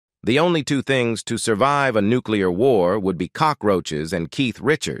The only two things to survive a nuclear war would be cockroaches and Keith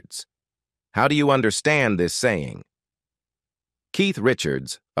Richards. How do you understand this saying? Keith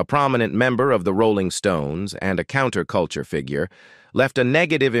Richards, a prominent member of the Rolling Stones and a counterculture figure, left a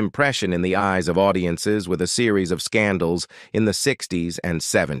negative impression in the eyes of audiences with a series of scandals in the 60s and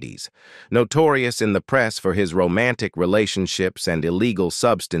 70s. Notorious in the press for his romantic relationships and illegal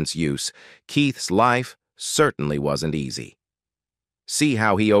substance use, Keith's life certainly wasn't easy. See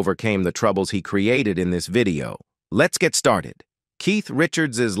how he overcame the troubles he created in this video. Let's get started. Keith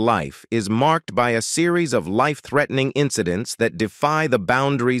Richards' life is marked by a series of life-threatening incidents that defy the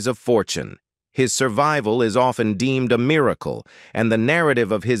boundaries of fortune. His survival is often deemed a miracle, and the narrative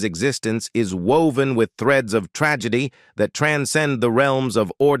of his existence is woven with threads of tragedy that transcend the realms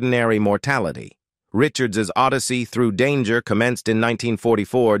of ordinary mortality. Richards' odyssey through danger commenced in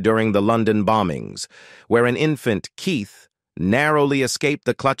 1944 during the London bombings, where an infant, Keith, narrowly escaped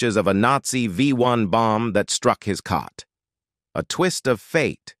the clutches of a Nazi V-1 bomb that struck his cot. A twist of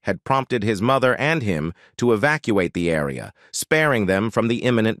fate had prompted his mother and him to evacuate the area, sparing them from the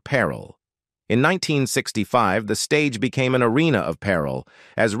imminent peril. In 1965, the stage became an arena of peril,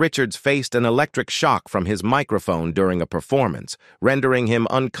 as Richards faced an electric shock from his microphone during a performance, rendering him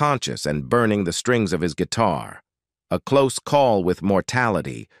unconscious and burning the strings of his guitar. A close call with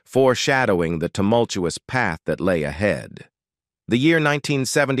mortality, foreshadowing the tumultuous path that lay ahead. The year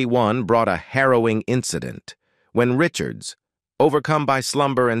 1971 brought a harrowing incident, when Richards, overcome by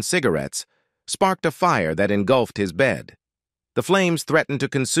slumber and cigarettes, sparked a fire that engulfed his bed. The flames threatened to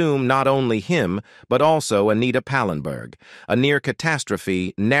consume not only him, but also Anita Pallenberg, a near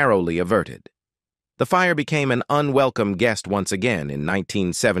catastrophe narrowly averted. The fire became an unwelcome guest once again in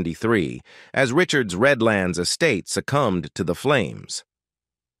 1973, as Richards' Redlands estate succumbed to the flames.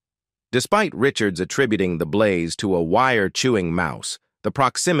 Despite Richards attributing the blaze to a wire-chewing mouse, the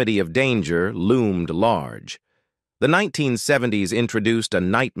proximity of danger loomed large. The 1970s introduced a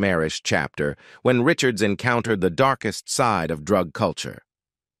nightmarish chapter when Richards encountered the darkest side of drug culture.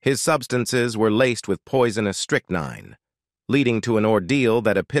 His substances were laced with poisonous strychnine, leading to an ordeal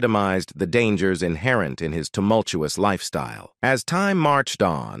that epitomized the dangers inherent in his tumultuous lifestyle. As time marched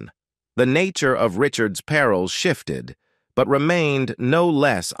on, the nature of Richards' perils shifted, but remained no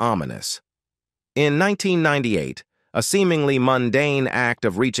less ominous. In 1998, a seemingly mundane act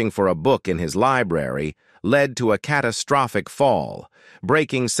of reaching for a book in his library led to a catastrophic fall,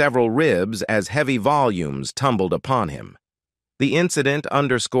 breaking several ribs as heavy volumes tumbled upon him. The incident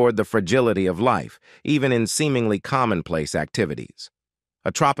underscored the fragility of life, even in seemingly commonplace activities.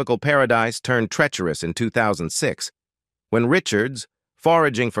 A tropical paradise turned treacherous in 2006, when Richards,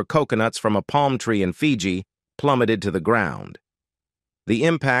 foraging for coconuts from a palm tree in Fiji, plummeted to the ground. The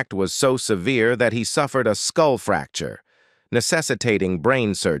impact was so severe that he suffered a skull fracture, necessitating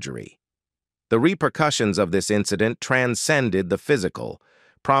brain surgery. The repercussions of this incident transcended the physical,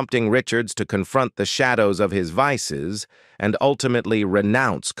 prompting Richards to confront the shadows of his vices and ultimately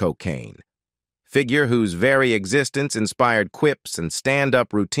renounce cocaine. Figure whose very existence inspired quips and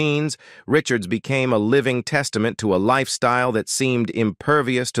stand-up routines, Richards became a living testament to a lifestyle that seemed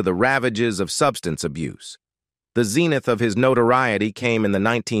impervious to the ravages of substance abuse. The zenith of his notoriety came in the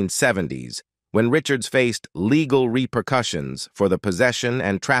 1970s, when Richards faced legal repercussions for the possession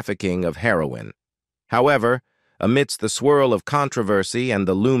and trafficking of heroin. However, amidst the swirl of controversy and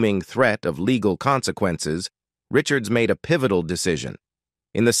the looming threat of legal consequences, Richards made a pivotal decision.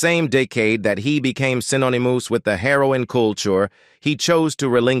 In the same decade that he became synonymous with the heroin culture, he chose to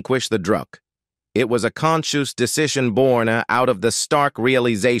relinquish the drug. It was a conscious decision born out of the stark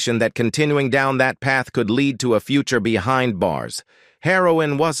realization that continuing down that path could lead to a future behind bars.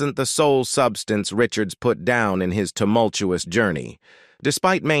 Heroin wasn't the sole substance Richards put down in his tumultuous journey.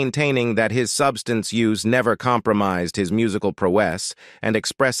 Despite maintaining that his substance use never compromised his musical prowess and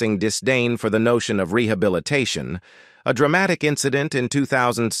expressing disdain for the notion of rehabilitation, a dramatic incident in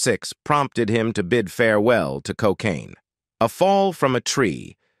 2006 prompted him to bid farewell to cocaine. A fall from a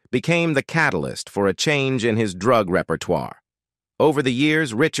tree became the catalyst for a change in his drug repertoire. Over the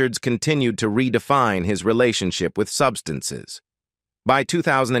years, Richards continued to redefine his relationship with substances. By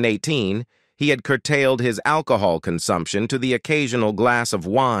 2018, he had curtailed his alcohol consumption to the occasional glass of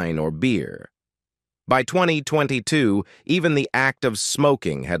wine or beer. By 2022, even the act of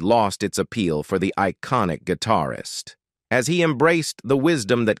smoking had lost its appeal for the iconic guitarist. As he embraced the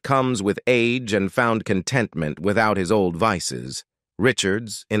wisdom that comes with age and found contentment without his old vices,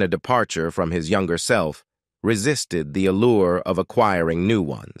 Richards, in a departure from his younger self, resisted the allure of acquiring new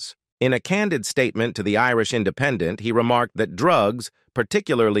ones. In a candid statement to the Irish Independent, he remarked that drugs,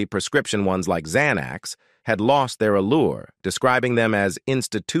 particularly prescription ones like Xanax, had lost their allure, describing them as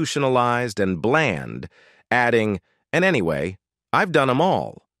institutionalized and bland, adding, "And anyway, I've done 'em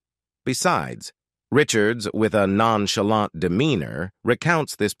all." Besides, Richards, with a nonchalant demeanor,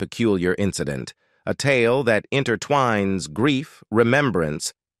 recounts this peculiar incident, a tale that intertwines grief,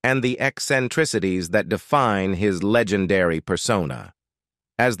 remembrance, and the eccentricities that define his legendary persona.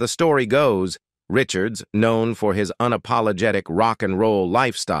 As the story goes, Richards, known for his unapologetic rock and roll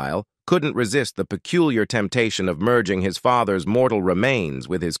lifestyle, couldn't resist the peculiar temptation of merging his father's mortal remains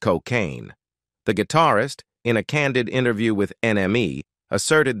with his cocaine. The guitarist, in a candid interview with NME,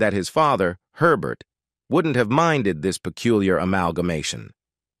 asserted that his father, Herbert, wouldn't have minded this peculiar amalgamation.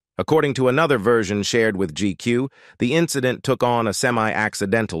 According to another version shared with GQ, the incident took on a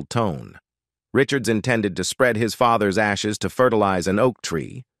semi-accidental tone. Richards intended to spread his father's ashes to fertilize an oak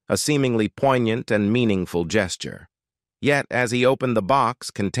tree, a seemingly poignant and meaningful gesture. Yet, as he opened the box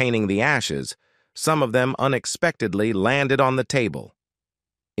containing the ashes, some of them unexpectedly landed on the table.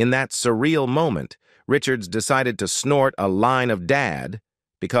 In that surreal moment, Richards decided to snort a line of dad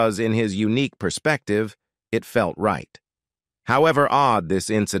because, in his unique perspective, it felt right. However odd this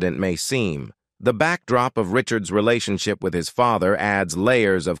incident may seem, the backdrop of Richards' relationship with his father adds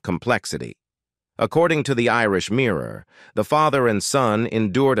layers of complexity. According to the Irish Mirror, the father and son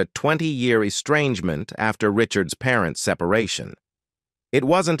endured a 20-year estrangement after Richards' parents' separation. It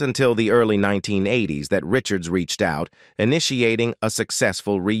wasn't until the early 1980s that Richards reached out, initiating a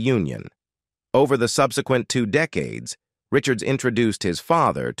successful reunion. Over the subsequent 2 decades, Richards introduced his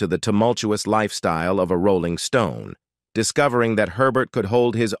father to the tumultuous lifestyle of a Rolling Stone, discovering that Herbert could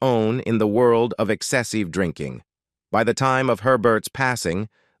hold his own in the world of excessive drinking. By the time of Herbert's passing,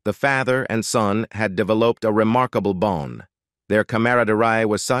 the father and son had developed a remarkable bond. Their camaraderie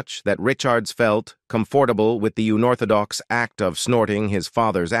was such that Richards felt comfortable with the unorthodox act of snorting his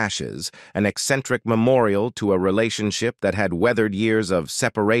father's ashes, an eccentric memorial to a relationship that had weathered years of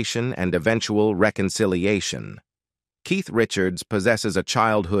separation and eventual reconciliation. Keith Richards possesses a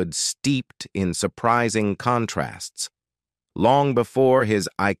childhood steeped in surprising contrasts. Long before his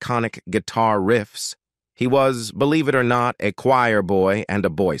iconic guitar riffs, he was, believe it or not, a choir boy and a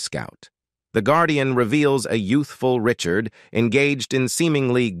Boy Scout. The Guardian reveals a youthful Richard engaged in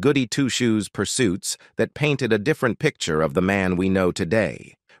seemingly goody-two-shoes pursuits that painted a different picture of the man we know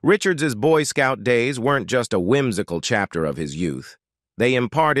today. Richards's Boy Scout days weren't just a whimsical chapter of his youth. They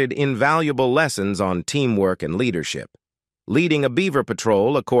imparted invaluable lessons on teamwork and leadership. Leading a beaver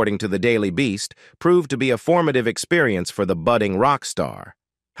patrol, according to the Daily Beast, proved to be a formative experience for the budding rock star.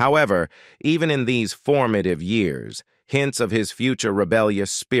 However, even in these formative years, hints of his future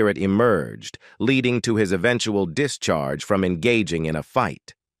rebellious spirit emerged, leading to his eventual discharge from engaging in a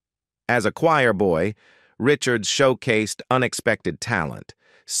fight. As a choir boy, Richards showcased unexpected talent,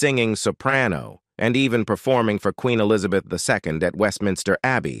 singing soprano and even performing for Queen Elizabeth II at Westminster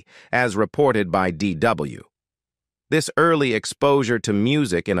Abbey, as reported by DW. This early exposure to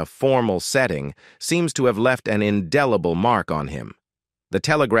music in a formal setting seems to have left an indelible mark on him. The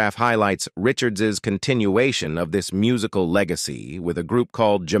Telegraph highlights Richards's continuation of this musical legacy with a group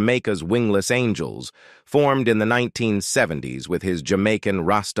called Jamaica's Wingless Angels, formed in the 1970s with his Jamaican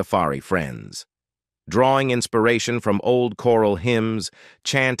Rastafari friends. Drawing inspiration from old choral hymns,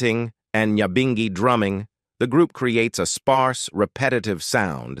 chanting, and Nyabingi drumming, the group creates a sparse, repetitive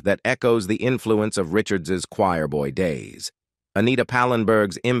sound that echoes the influence of Richards's choir boy days. Anita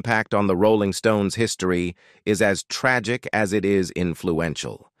Pallenberg's impact on the Rolling Stones' history is as tragic as it is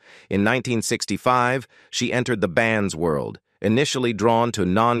influential. In 1965, she entered the band's world, initially drawn to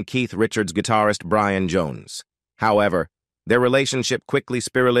non-Keith Richards guitarist Brian Jones. However, their relationship quickly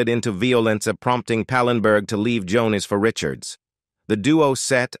spiraled into violence, prompting Pallenberg to leave Jones for Richards. The duo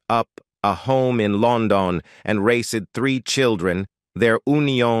set up a home in London and raised 3 children, their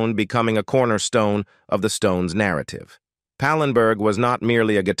union becoming a cornerstone of the Stones' narrative. Pallenberg was not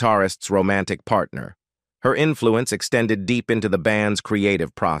merely a guitarist's romantic partner. Her influence extended deep into the band's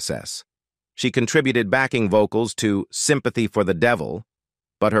creative process. She contributed backing vocals to Sympathy for the Devil,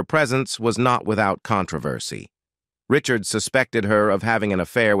 but her presence was not without controversy. Richards suspected her of having an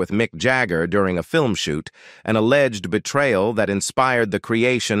affair with Mick Jagger during a film shoot, an alleged betrayal that inspired the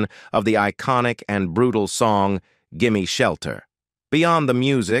creation of the iconic and brutal song Gimme Shelter. Beyond the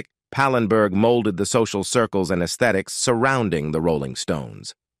music, Pallenberg molded the social circles and aesthetics surrounding the Rolling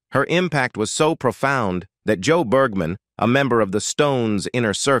Stones. Her impact was so profound that Joe Bergman, a member of the Stones'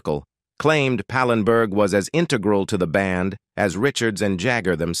 inner circle, claimed Pallenberg was as integral to the band as Richards and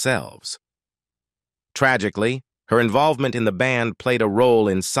Jagger themselves. Tragically, her involvement in the band played a role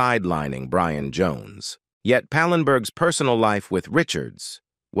in sidelining Brian Jones. Yet Pallenberg's personal life with Richards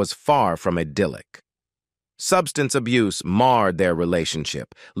was far from idyllic. Substance abuse marred their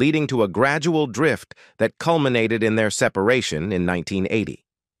relationship, leading to a gradual drift that culminated in their separation in 1980.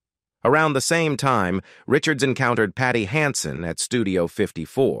 Around the same time, Richards encountered Patty Hansen at Studio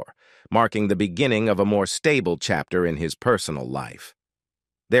 54, marking the beginning of a more stable chapter in his personal life.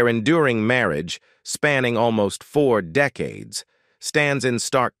 Their enduring marriage, spanning almost 4 decades, stands in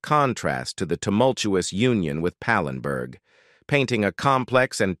stark contrast to the tumultuous union with Pallenberg, painting a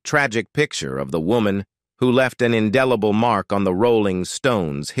complex and tragic picture of the woman who left an indelible mark on the Rolling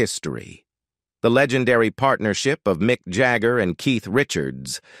Stones' history. The legendary partnership of Mick Jagger and Keith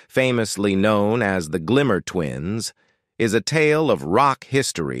Richards, famously known as the Glimmer Twins, is a tale of rock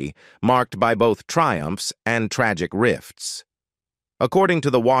history marked by both triumphs and tragic rifts. According to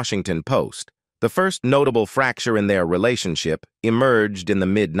the Washington Post, the first notable fracture in their relationship emerged in the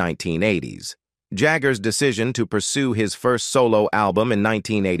mid-1980s. Jagger's decision to pursue his first solo album in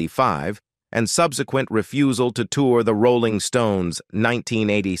 1985 and subsequent refusal to tour the Rolling Stones'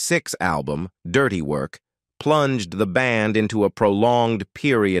 1986 album, Dirty Work, plunged the band into a prolonged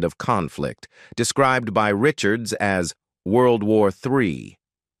period of conflict, described by Richards as World War III.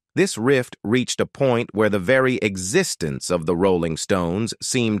 This rift reached a point where the very existence of the Rolling Stones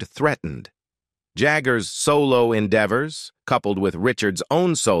seemed threatened. Jagger's solo endeavors, coupled with Richards'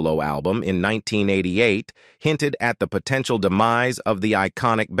 own solo album in 1988, hinted at the potential demise of the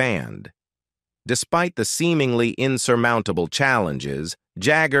iconic band. Despite the seemingly insurmountable challenges,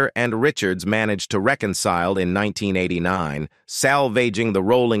 Jagger and Richards managed to reconcile in 1989, salvaging the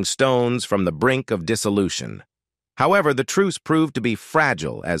Rolling Stones from the brink of dissolution. However, the truce proved to be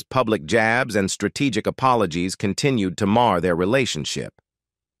fragile as public jabs and strategic apologies continued to mar their relationship.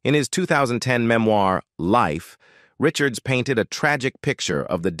 In his 2010 memoir, Life, Richards painted a tragic picture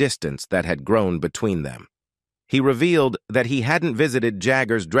of the distance that had grown between them. He revealed that he hadn't visited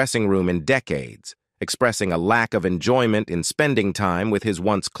Jagger's dressing room in decades, expressing a lack of enjoyment in spending time with his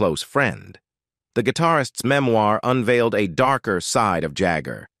once close friend. The guitarist's memoir unveiled a darker side of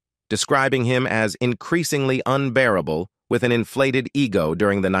Jagger, describing him as increasingly unbearable with an inflated ego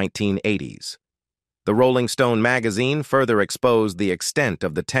during the 1980s. The Rolling Stone magazine further exposed the extent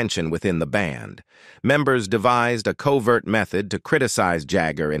of the tension within the band. Members devised a covert method to criticize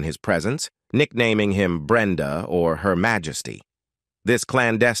Jagger in his presence, nicknaming him Brenda or Her Majesty. This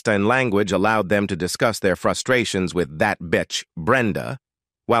clandestine language allowed them to discuss their frustrations with that bitch, Brenda,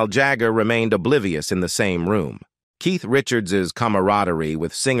 while Jagger remained oblivious in the same room. Keith Richards' camaraderie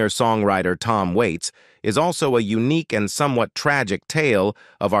with singer-songwriter Tom Waits is also a unique and somewhat tragic tale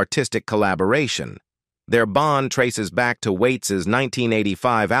of artistic collaboration. Their bond traces back to Waits'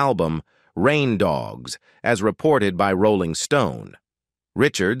 1985 album, Rain Dogs, as reported by Rolling Stone.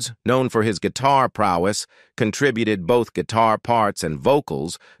 Richards, known for his guitar prowess, contributed both guitar parts and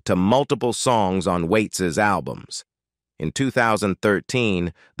vocals to multiple songs on Waits' albums. In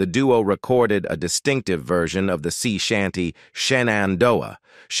 2013, the duo recorded a distinctive version of the sea shanty Shenandoah,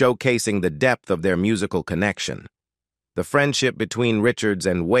 showcasing the depth of their musical connection. The friendship between Richards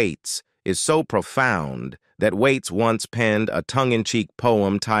and Waits is so profound that Waits once penned a tongue-in-cheek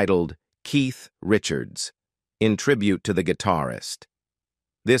poem titled Keith Richards, in tribute to the guitarist.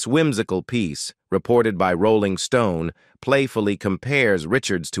 This whimsical piece, reported by Rolling Stone, playfully compares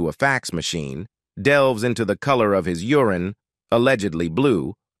Richards to a fax machine, delves into the color of his urine, allegedly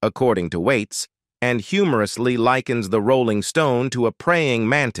blue, according to Waits, and humorously likens the Rolling Stone to a praying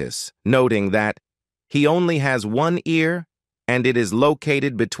mantis, noting that he only has one ear and it is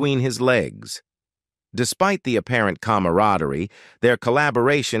located between his legs. Despite the apparent camaraderie, their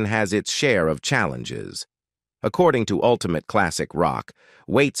collaboration has its share of challenges. According to Ultimate Classic Rock,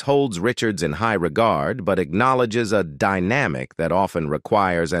 Waits holds Richards in high regard but acknowledges a dynamic that often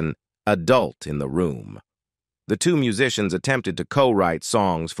requires an adult in the room. The two musicians attempted to co-write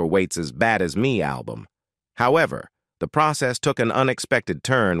songs for Waits' Bad As Me album. However, the process took an unexpected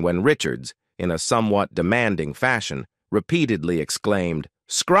turn when Richards, in a somewhat demanding fashion, repeatedly exclaimed,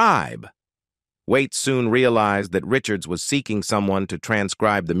 "Scribe!" Waits soon realized that Richards was seeking someone to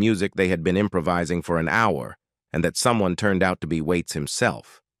transcribe the music they had been improvising for an hour, and that someone turned out to be Waits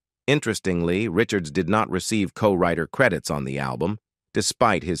himself. Interestingly, Richards did not receive co-writer credits on the album,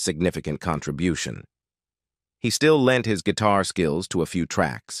 despite his significant contribution. He still lent his guitar skills to a few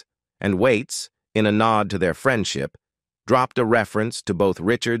tracks, and Waits, in a nod to their friendship, dropped a reference to both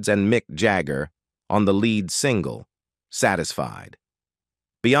Richards and Mick Jagger on the lead single, Satisfied.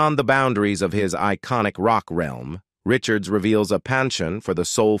 Beyond the boundaries of his iconic rock realm, Richards reveals a penchant for the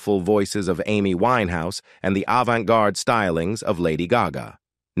soulful voices of Amy Winehouse and the avant-garde stylings of Lady Gaga.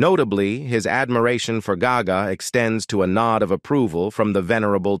 Notably, his admiration for Gaga extends to a nod of approval from the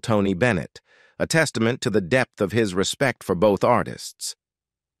venerable Tony Bennett, a testament to the depth of his respect for both artists.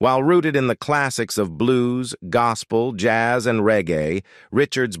 While rooted in the classics of blues, gospel, jazz, and reggae,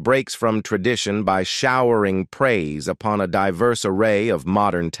 Richards breaks from tradition by showering praise upon a diverse array of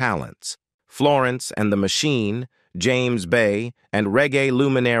modern talents. Florence and the Machine, James Bay, and reggae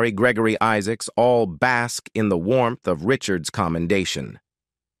luminary Gregory Isaacs all bask in the warmth of Richards' commendation.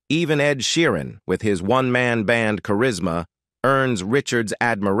 Even Ed Sheeran, with his one-man band charisma, earns Richards'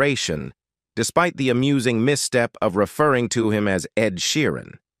 admiration, despite the amusing misstep of referring to him as Ed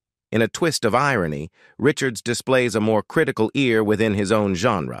Sheeran. In a twist of irony, Richards displays a more critical ear within his own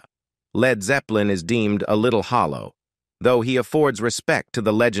genre. Led Zeppelin is deemed a little hollow, though he affords respect to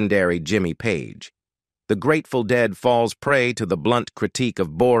the legendary Jimmy Page. The Grateful Dead falls prey to the blunt critique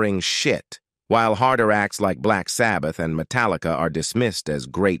of boring shit, while harder acts like Black Sabbath and Metallica are dismissed as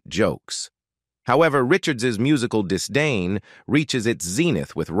great jokes. However, Richards's musical disdain reaches its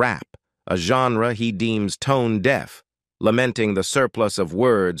zenith with rap, a genre he deems tone-deaf, lamenting the surplus of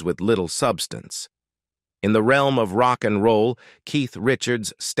words with little substance. In the realm of rock and roll, Keith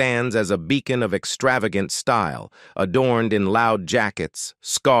Richards stands as a beacon of extravagant style, adorned in loud jackets,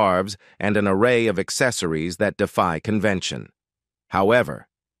 scarves, and an array of accessories that defy convention. However,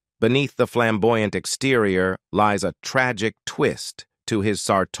 beneath the flamboyant exterior lies a tragic twist to his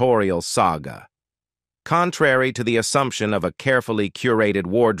sartorial saga. Contrary to the assumption of a carefully curated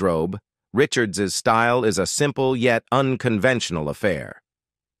wardrobe, Richards's style is a simple yet unconventional affair.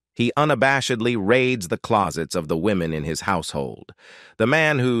 He unabashedly raids the closets of the women in his household. The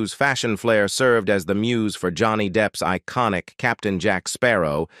man whose fashion flair served as the muse for Johnny Depp's iconic Captain Jack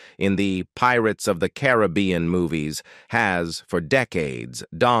Sparrow in the Pirates of the Caribbean movies has, for decades,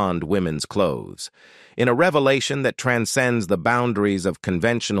 donned women's clothes. In a revelation that transcends the boundaries of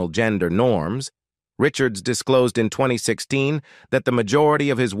conventional gender norms, Richards disclosed in 2016 that the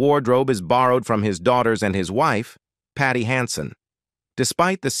majority of his wardrobe is borrowed from his daughters and his wife, Patty Hansen.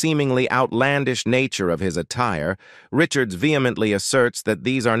 Despite the seemingly outlandish nature of his attire, Richards vehemently asserts that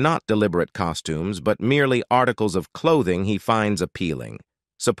these are not deliberate costumes, but merely articles of clothing he finds appealing.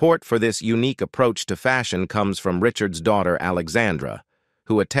 Support for this unique approach to fashion comes from Richards' daughter, Alexandra,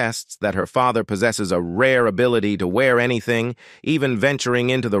 who attests that her father possesses a rare ability to wear anything, even venturing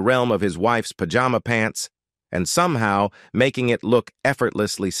into the realm of his wife's pajama pants, and somehow making it look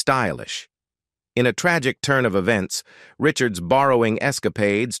effortlessly stylish. In a tragic turn of events, Richards' borrowing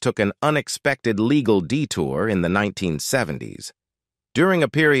escapades took an unexpected legal detour in the 1970s. During a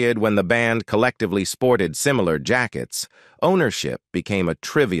period when the band collectively sported similar jackets, ownership became a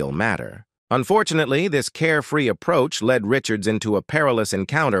trivial matter. Unfortunately, this carefree approach led Richards into a perilous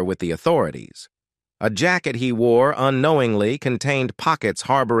encounter with the authorities. A jacket he wore unknowingly contained pockets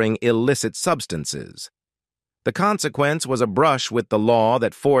harboring illicit substances. The consequence was a brush with the law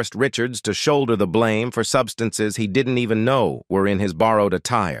that forced Richards to shoulder the blame for substances he didn't even know were in his borrowed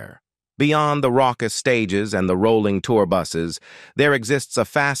attire. Beyond the raucous stages and the rolling tour buses, there exists a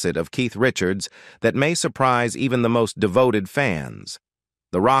facet of Keith Richards that may surprise even the most devoted fans.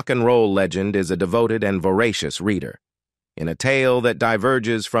 The rock and roll legend is a devoted and voracious reader. In a tale that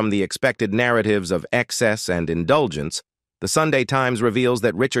diverges from the expected narratives of excess and indulgence, the Sunday Times reveals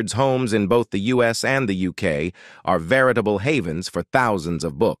that Richards' homes in both the U.S. and the U.K. are veritable havens for thousands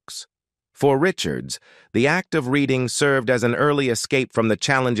of books. For Richards, the act of reading served as an early escape from the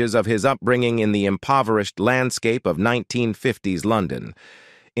challenges of his upbringing in the impoverished landscape of 1950s London.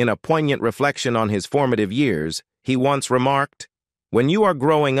 In a poignant reflection on his formative years, he once remarked, "When you are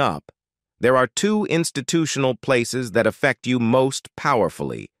growing up, there are two institutional places that affect you most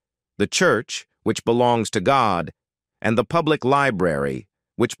powerfully: the church, which belongs to God, and the public library,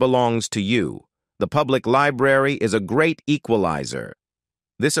 which belongs to you. The public library is a great equalizer."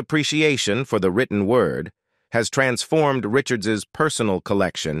 This appreciation for the written word has transformed Richards's personal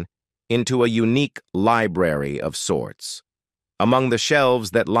collection into a unique library of sorts. Among the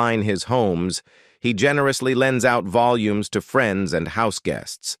shelves that line his homes, he generously lends out volumes to friends and house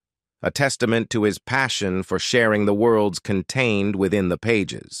guests, a testament to his passion for sharing the worlds contained within the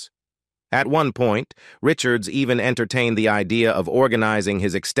pages. At one point, Richards even entertained the idea of organizing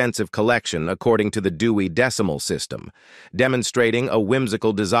his extensive collection according to the Dewey Decimal System, demonstrating a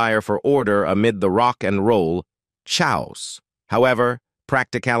whimsical desire for order amid the rock and roll chaos. However,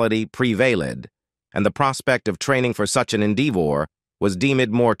 practicality prevailed, and the prospect of training for such an endeavor was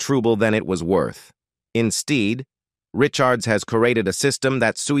deemed more trouble than it was worth. Instead, Richards has created a system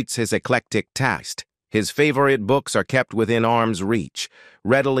that suits his eclectic taste. His favorite books are kept within arm's reach,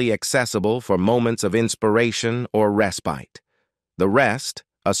 readily accessible for moments of inspiration or respite. The rest,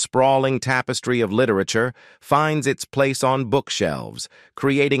 a sprawling tapestry of literature, finds its place on bookshelves,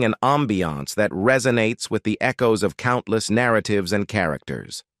 creating an ambiance that resonates with the echoes of countless narratives and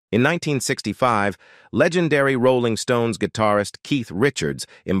characters. In 1965, legendary Rolling Stones guitarist Keith Richards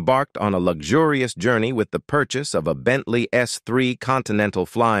embarked on a luxurious journey with the purchase of a Bentley S3 Continental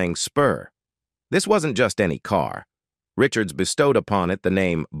Flying Spur. This wasn't just any car. Richards bestowed upon it the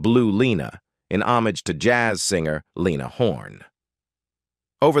name Blue Lena, in homage to jazz singer Lena Horne.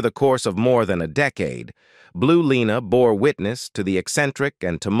 Over the course of more than a decade, Blue Lena bore witness to the eccentric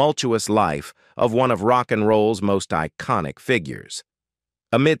and tumultuous life of one of rock and roll's most iconic figures.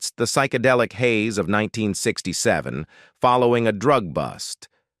 Amidst the psychedelic haze of 1967, following a drug bust,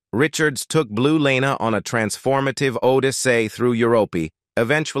 Richards took Blue Lena on a transformative odyssey through Europe,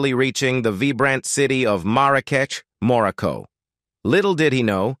 eventually reaching the vibrant city of Marrakech, Morocco. Little did he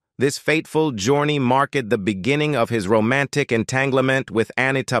know, this fateful journey marked the beginning of his romantic entanglement with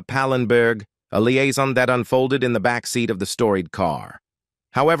Anita Pallenberg, a liaison that unfolded in the backseat of the storied car.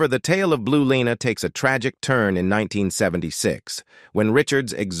 However, the tale of Blue Lena takes a tragic turn in 1976, when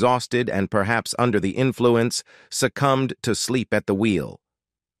Richards, exhausted and perhaps under the influence, succumbed to sleep at the wheel.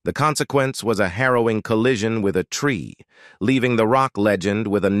 The consequence was a harrowing collision with a tree, leaving the rock legend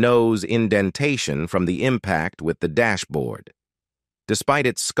with a nose indentation from the impact with the dashboard. Despite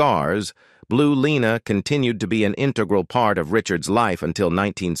its scars, Blue Lena continued to be an integral part of Richards' life until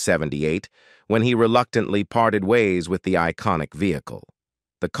 1978, when he reluctantly parted ways with the iconic vehicle.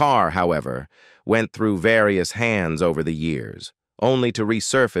 The car, however, went through various hands over the years, only to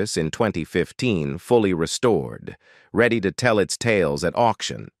resurface in 2015 fully restored, ready to tell its tales at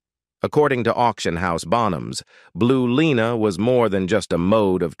auction. According to auction house Bonhams, Blue Lena was more than just a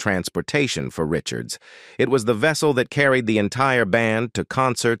mode of transportation for Richards. It was the vessel that carried the entire band to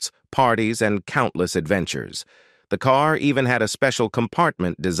concerts, parties, and countless adventures. The car even had a special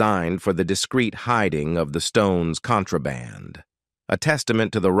compartment designed for the discreet hiding of the Stones' contraband, a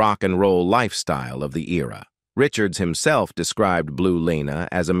testament to the rock and roll lifestyle of the era. Richards himself described Blue Lena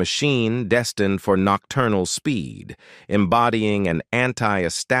as a machine destined for nocturnal speed, embodying an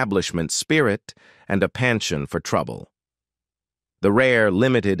anti-establishment spirit and a penchant for trouble. The rare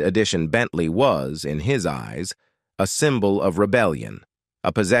limited edition Bentley was, in his eyes, a symbol of rebellion,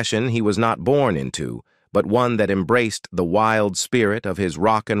 a possession he was not born into, but one that embraced the wild spirit of his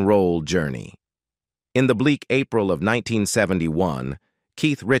rock and roll journey. In the bleak April of 1971,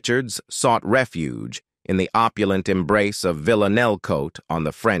 Keith Richards sought refuge in the opulent embrace of Villa Nelcote on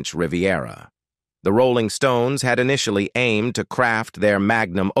the French Riviera. The Rolling Stones had initially aimed to craft their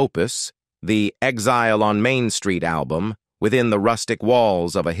magnum opus, the Exile on Main Street album, within the rustic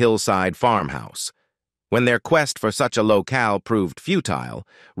walls of a hillside farmhouse. When their quest for such a locale proved futile,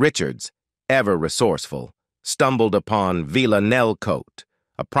 Richards, ever resourceful, stumbled upon Villa Nelcote,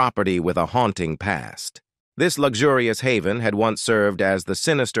 a property with a haunting past. This luxurious haven had once served as the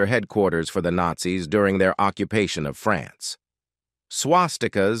sinister headquarters for the Nazis during their occupation of France.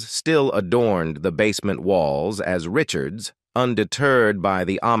 Swastikas still adorned the basement walls as Richards, undeterred by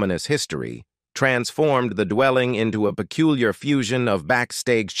the ominous history, transformed the dwelling into a peculiar fusion of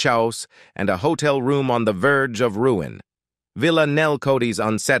backstage shows and a hotel room on the verge of ruin. Villa Nelcote's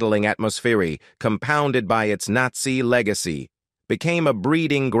unsettling atmosphere, compounded by its Nazi legacy, became a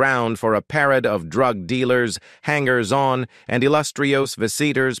breeding ground for a parade of drug dealers, hangers-on, and illustrious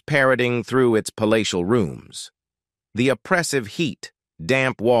visitors parading through its palatial rooms. The oppressive heat,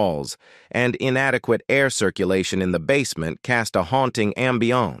 damp walls, and inadequate air circulation in the basement cast a haunting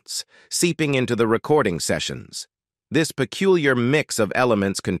ambiance, seeping into the recording sessions. This peculiar mix of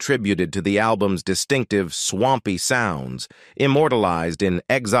elements contributed to the album's distinctive swampy sounds, immortalized in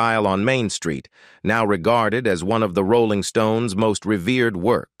Exile on Main Street, now regarded as one of the Rolling Stones' most revered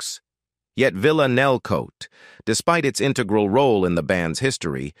works. Yet Villa Nelcote, despite its integral role in the band's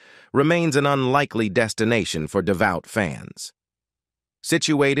history, remains an unlikely destination for devout fans.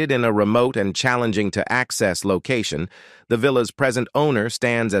 Situated in a remote and challenging-to-access location, the villa's present owner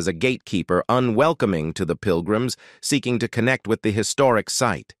stands as a gatekeeper unwelcoming to the pilgrims seeking to connect with the historic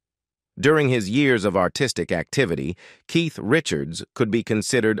site. During his years of artistic activity, Keith Richards could be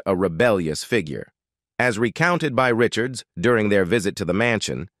considered a rebellious figure. As recounted by Richards during their visit to the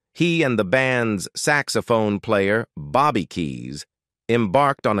mansion, he and the band's saxophone player, Bobby Keys,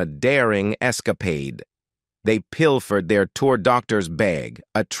 embarked on a daring escapade. They pilfered their tour doctor's bag,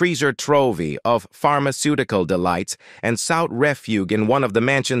 a treasure trove of pharmaceutical delights, and sought refuge in one of the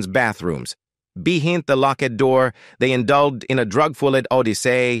mansion's bathrooms. Behind the locked door, they indulged in a drug-fueled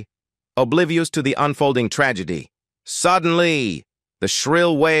odyssey, oblivious to the unfolding tragedy. Suddenly, the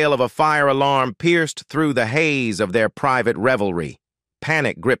shrill wail of a fire alarm pierced through the haze of their private revelry.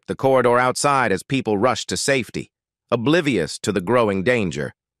 Panic gripped the corridor outside as people rushed to safety. Oblivious to the growing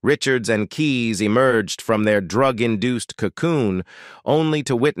danger, Richards and Keyes emerged from their drug-induced cocoon only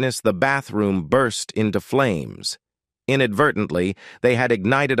to witness the bathroom burst into flames. Inadvertently, they had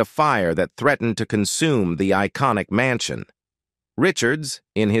ignited a fire that threatened to consume the iconic mansion. Richards,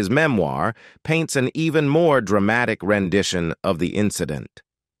 in his memoir, paints an even more dramatic rendition of the incident.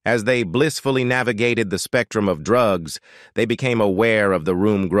 As they blissfully navigated the spectrum of drugs, they became aware of the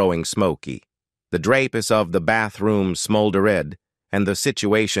room growing smoky. The drapes of the bathroom smoldered, and the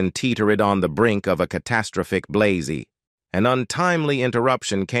situation teetered on the brink of a catastrophic blaze. An untimely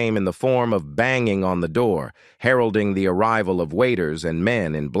interruption came in the form of banging on the door, heralding the arrival of waiters and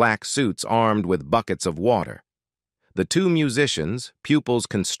men in black suits armed with buckets of water. The two musicians, pupils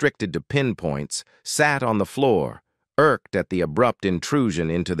constricted to pinpoints, sat on the floor, irked at the abrupt intrusion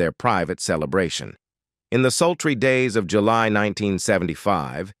into their private celebration. In the sultry days of July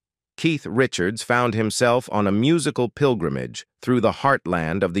 1975, Keith Richards found himself on a musical pilgrimage through the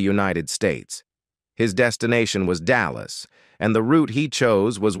heartland of the United States. His destination was Dallas, and the route he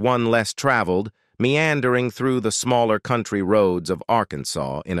chose was one less traveled, meandering through the smaller country roads of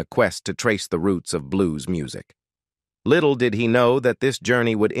Arkansas in a quest to trace the roots of blues music. Little did he know that this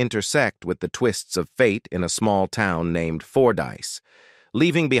journey would intersect with the twists of fate in a small town named Fordyce,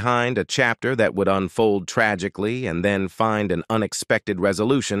 leaving behind a chapter that would unfold tragically and then find an unexpected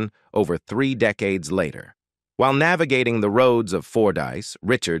resolution over 3 decades later. While navigating the roads of Fordyce,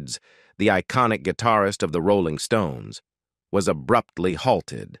 Richards, the iconic guitarist of the Rolling Stones, was abruptly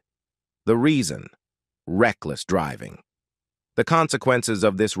halted. The reason: reckless driving. The consequences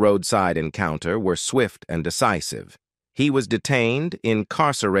of this roadside encounter were swift and decisive. He was detained,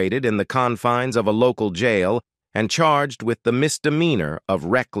 incarcerated in the confines of a local jail, and charged with the misdemeanor of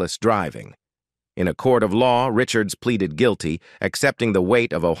reckless driving. In a court of law, Richards pleaded guilty, accepting the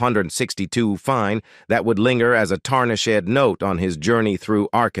weight of a $162 fine that would linger as a tarnished note on his journey through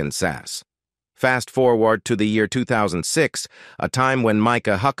Arkansas. Fast forward to the year 2006, a time when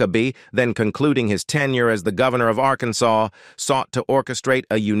Micah Huckabee, then concluding his tenure as the governor of Arkansas, sought to orchestrate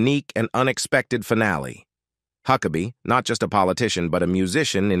a unique and unexpected finale. Huckabee, not just a politician but a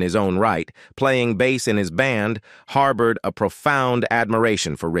musician in his own right, playing bass in his band, harbored a profound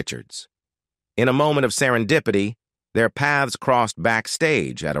admiration for Richards. In a moment of serendipity, their paths crossed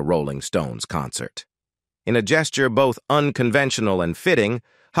backstage at a Rolling Stones concert. In a gesture both unconventional and fitting,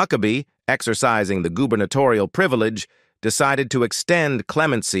 Huckabee, exercising the gubernatorial privilege, decided to extend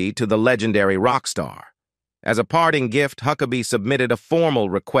clemency to the legendary rock star. As a parting gift, Huckabee submitted a formal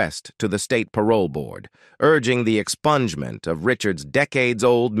request to the state parole board, urging the expungement of Richards'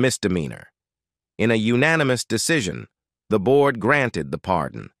 decades-old misdemeanor. In a unanimous decision, the board granted the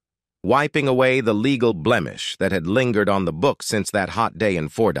pardon, wiping away the legal blemish that had lingered on the books since that hot day in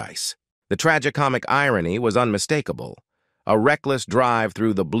Fordyce. The tragicomic irony was unmistakable. A reckless drive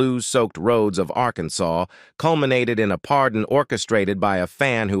through the blues-soaked roads of Arkansas culminated in a pardon orchestrated by a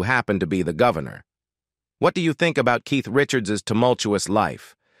fan who happened to be the governor. What do you think about Keith Richards' tumultuous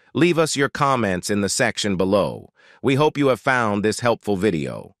life? Leave us your comments in the section below. We hope you have found this helpful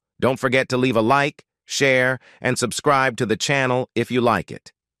video. Don't forget to leave a like, share, and subscribe to the channel if you like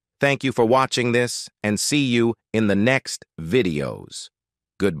it. Thank you for watching this, and see you in the next videos.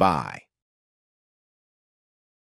 Goodbye.